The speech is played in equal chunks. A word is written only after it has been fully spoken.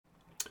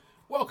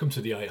Welcome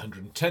to the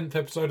 810th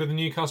episode of the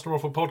New Customer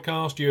Offer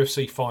Podcast.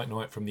 UFC Fight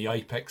Night from the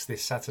Apex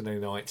this Saturday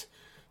night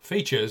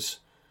features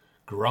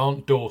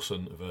Grant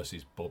Dawson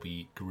versus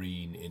Bobby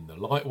Green in the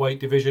lightweight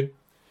division.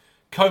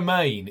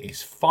 Co-main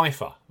is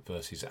Pfeiffer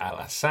versus Al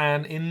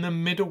Hassan in the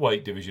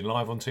middleweight division,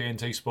 live on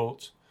TNT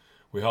Sports.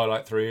 We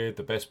highlight three of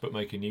the best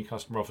bookmaker new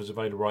customer offers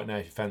available right now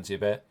if you fancy a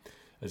bet,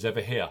 as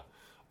ever here.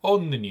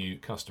 On the New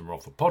Customer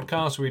Offer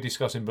Podcast, we're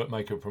discussing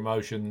bookmaker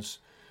promotions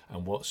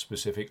and what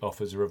specific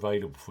offers are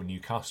available for new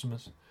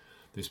customers.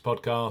 This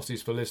podcast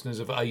is for listeners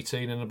of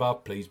 18 and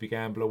above. Please be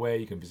gamble aware.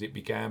 You can visit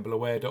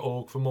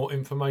begambleaware.org for more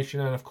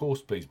information, and of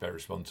course, please bet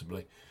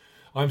responsibly.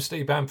 I'm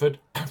Steve Bamford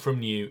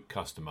from New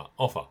Customer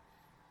Offer.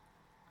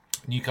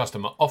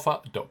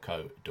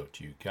 newcustomeroffer.co.uk.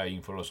 You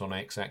can follow us on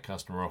X at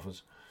Customer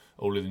Offers.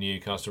 All of the new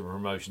customer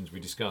promotions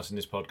we discuss in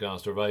this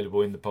podcast are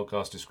available in the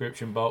podcast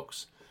description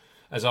box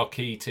as our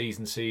key T's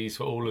and C's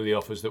for all of the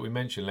offers that we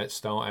mentioned. Let's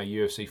start our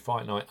UFC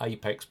Fight Night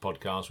Apex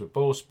podcast with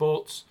Ball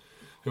Sports,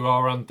 who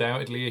are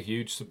undoubtedly a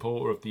huge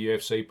supporter of the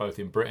UFC both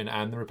in Britain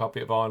and the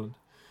Republic of Ireland.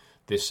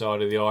 This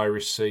side of the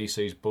Irish Sea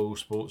sees Ball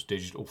Sports'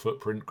 digital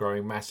footprint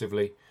growing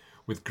massively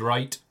with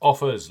great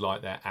offers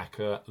like their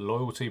ACCA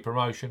loyalty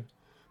promotion,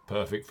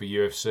 perfect for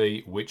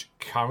UFC, which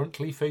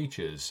currently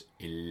features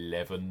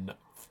 11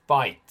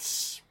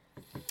 fights.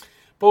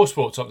 Ball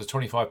Sports up to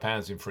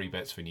 £25 in free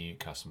bets for new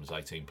customers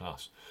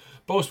 18+.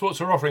 Ball Sports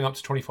are offering up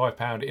to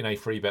 £25 in a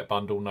free bet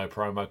bundle. No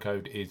promo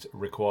code is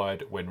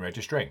required when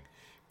registering.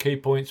 Key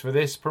points for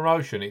this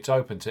promotion: it's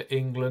open to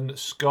England,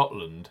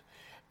 Scotland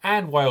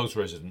and Wales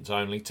residents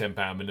only. £10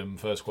 minimum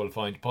first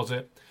qualifying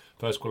deposit.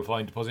 First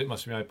qualifying deposit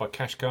must be made by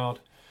cash card.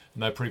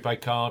 No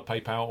prepaid card,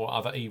 PayPal or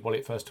other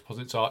e-wallet first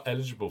deposits are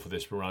eligible for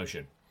this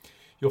promotion.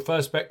 Your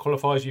first bet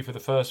qualifies you for the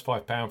first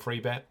 £5 free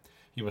bet.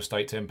 You must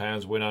stake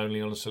 £10 win only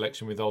on a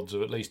selection with odds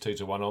of at least 2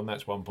 to 1 on.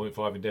 That's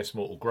 1.5 in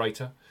decimal or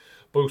greater.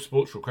 Ball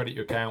Sports will credit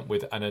your account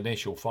with an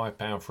initial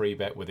 £5 free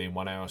bet within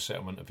 1 hour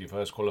settlement of your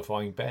first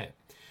qualifying bet.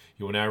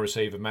 You will now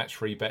receive a match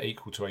free bet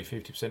equal to a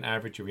 50%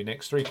 average of your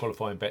next 3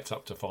 qualifying bets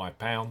up to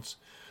 £5.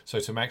 So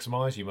to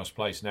maximise, you must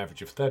place an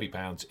average of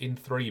 £30 in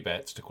 3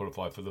 bets to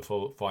qualify for the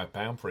full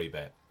 £5 free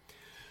bet.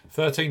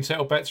 13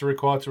 settled bets are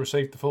required to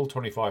receive the full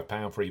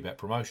 £25 free bet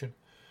promotion.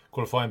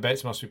 Qualifying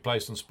bets must be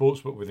placed on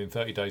Sportsbook within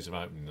 30 days of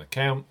opening an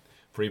account.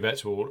 Free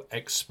bets will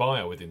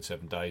expire within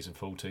 7 days and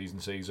full T's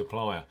and C's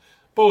apply.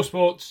 Ball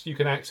Sports, you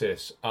can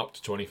access up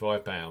to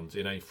 £25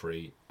 in a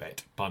free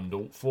bet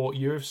bundle for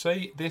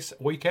UFC this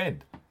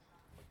weekend.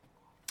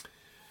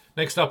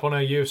 Next up on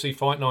our UFC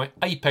Fight Night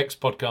Apex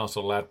podcast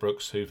are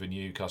Ladbrokes, who for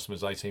new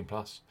customers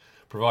 18+,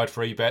 provide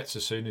free bets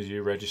as soon as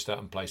you register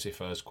and place your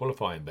first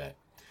qualifying bet.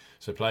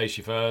 So place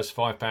your first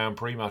 £5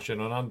 pre-match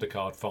on an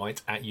undercard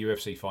fight at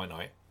UFC Fight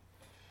Night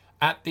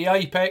at the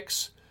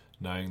Apex,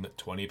 knowing that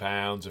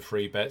 £20 of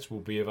free bets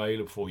will be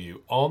available for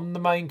you on the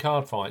main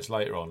card fights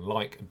later on,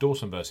 like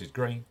Dawson versus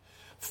Green,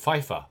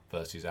 Pfeiffer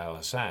versus Al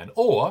Hassan,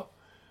 or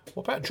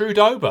what about Drew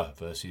Dober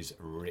versus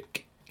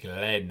Rick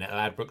Glenn? At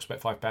Ladbrokes,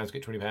 bet £5,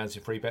 get £20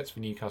 in free bets for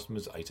new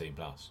customers 18+.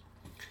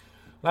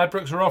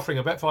 Ladbrokes are offering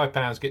a bet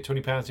 £5, get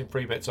 £20 in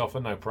free bets offer.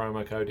 No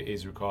promo code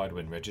is required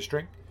when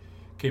registering.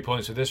 Key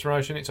points for this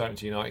promotion: it's open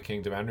to United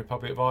Kingdom and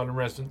Republic of Ireland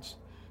residents.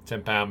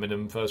 £10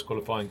 minimum first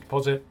qualifying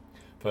deposit.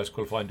 First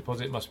qualifying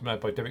deposit must be made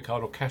by debit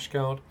card or cash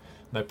card.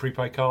 No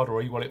prepaid card or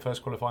e-wallet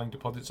first qualifying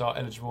deposits are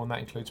eligible, and that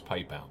includes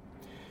PayPal.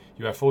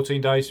 You have 14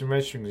 days from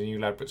registering as a new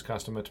Ladbrokes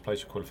customer to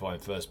place your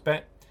qualifying first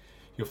bet.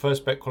 Your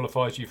first bet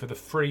qualifies you for the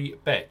free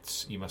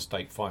bets. You must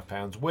stake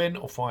 £5 win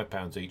or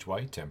 £5 each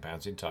way,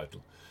 £10 in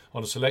total,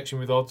 on a selection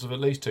with odds of at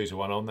least 2 to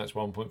 1 on. That's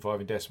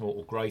 1.5 in decimal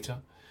or greater.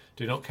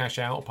 Do not cash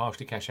out or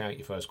partially cash out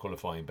your first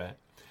qualifying bet.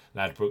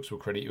 Ladbrokes will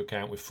credit your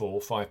account with 4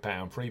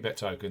 £5 free bet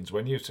tokens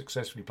when you've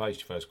successfully placed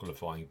your first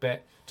qualifying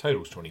bet.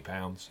 Totals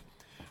 £20.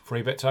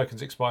 Free bet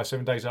tokens expire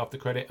 7 days after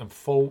credit and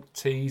full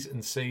T's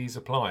and C's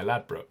apply.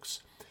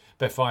 Ladbrokes.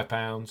 Bet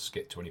 £5,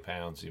 get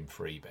 £20 in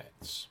free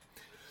bets.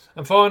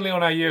 And finally,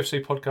 on our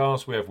UFC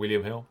podcast, we have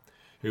William Hill,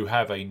 who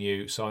have a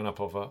new sign-up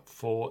offer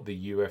for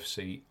the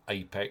UFC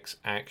Apex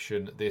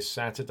action this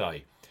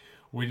Saturday.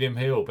 William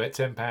Hill, bet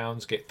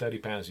 £10, get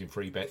 £30 in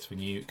free bets for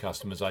new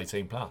customers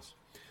 18+.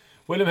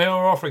 William Hill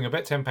are offering a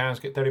bet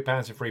 £10, get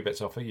 £30 in free bets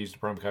offer. Use the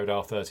promo code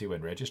R30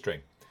 when registering.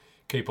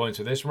 Key points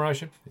for this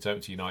promotion: it's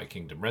open to United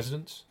Kingdom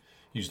residents.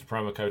 Use the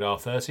promo code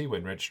R30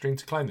 when registering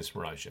to claim this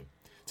promotion.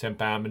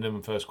 £10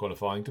 minimum first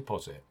qualifying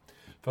deposit.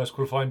 First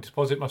qualifying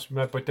deposit must be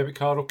made by debit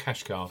card or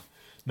cash card.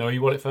 No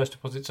e-wallet first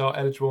deposits are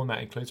eligible, and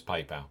that includes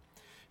PayPal.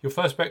 Your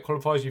first bet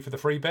qualifies you for the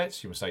free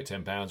bets. You must stake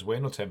 £10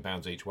 win or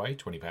 £10 each way,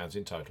 £20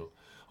 in total,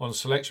 on a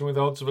selection with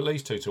odds of at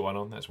least 2 to 1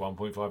 on. That's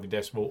 1.5 in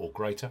decimal or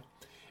greater.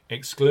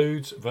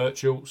 Excludes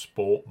virtual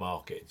sport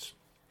markets.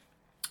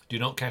 Do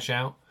not cash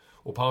out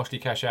or partially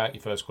cash out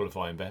your first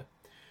qualifying bet.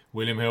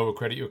 William Hill will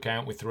credit your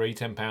account with 3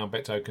 £10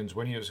 bet tokens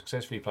when you have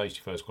successfully placed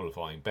your first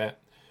qualifying bet.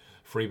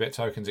 Free bet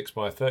tokens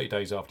expire 30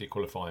 days after your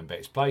qualifying bet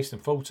is placed,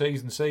 and full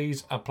T's and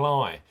C's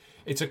apply.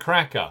 It's a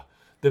cracker.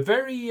 The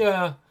very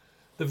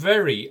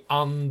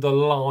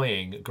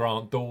underlying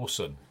Grant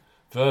Dawson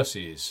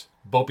versus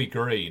Bobby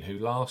Green, who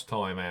last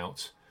time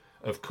out,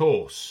 of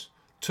course,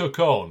 took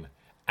on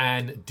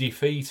and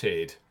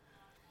defeated...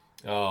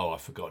 Oh,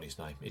 I've forgotten his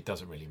name. It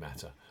doesn't really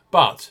matter.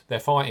 But they're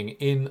fighting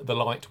in the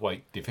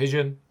lightweight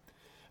division.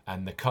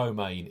 And the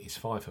co-main is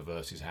Pfeiffer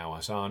versus Hao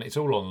Hassan. It's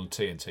all on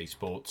TNT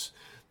Sports.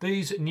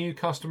 These new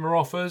customer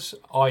offers,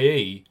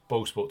 i.e.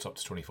 Ball Sports up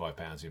to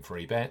 £25 in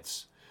free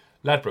bets.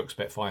 Ladbrokes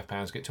bet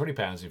 £5, get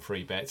 £20 in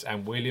free bets.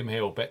 And William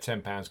Hill bet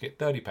 £10, get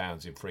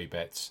 £30 in free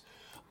bets.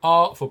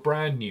 Are for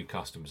brand new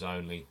customers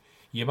only.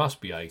 You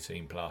must be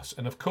 18 plus.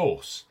 And of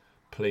course,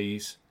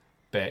 please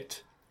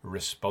bet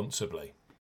responsibly.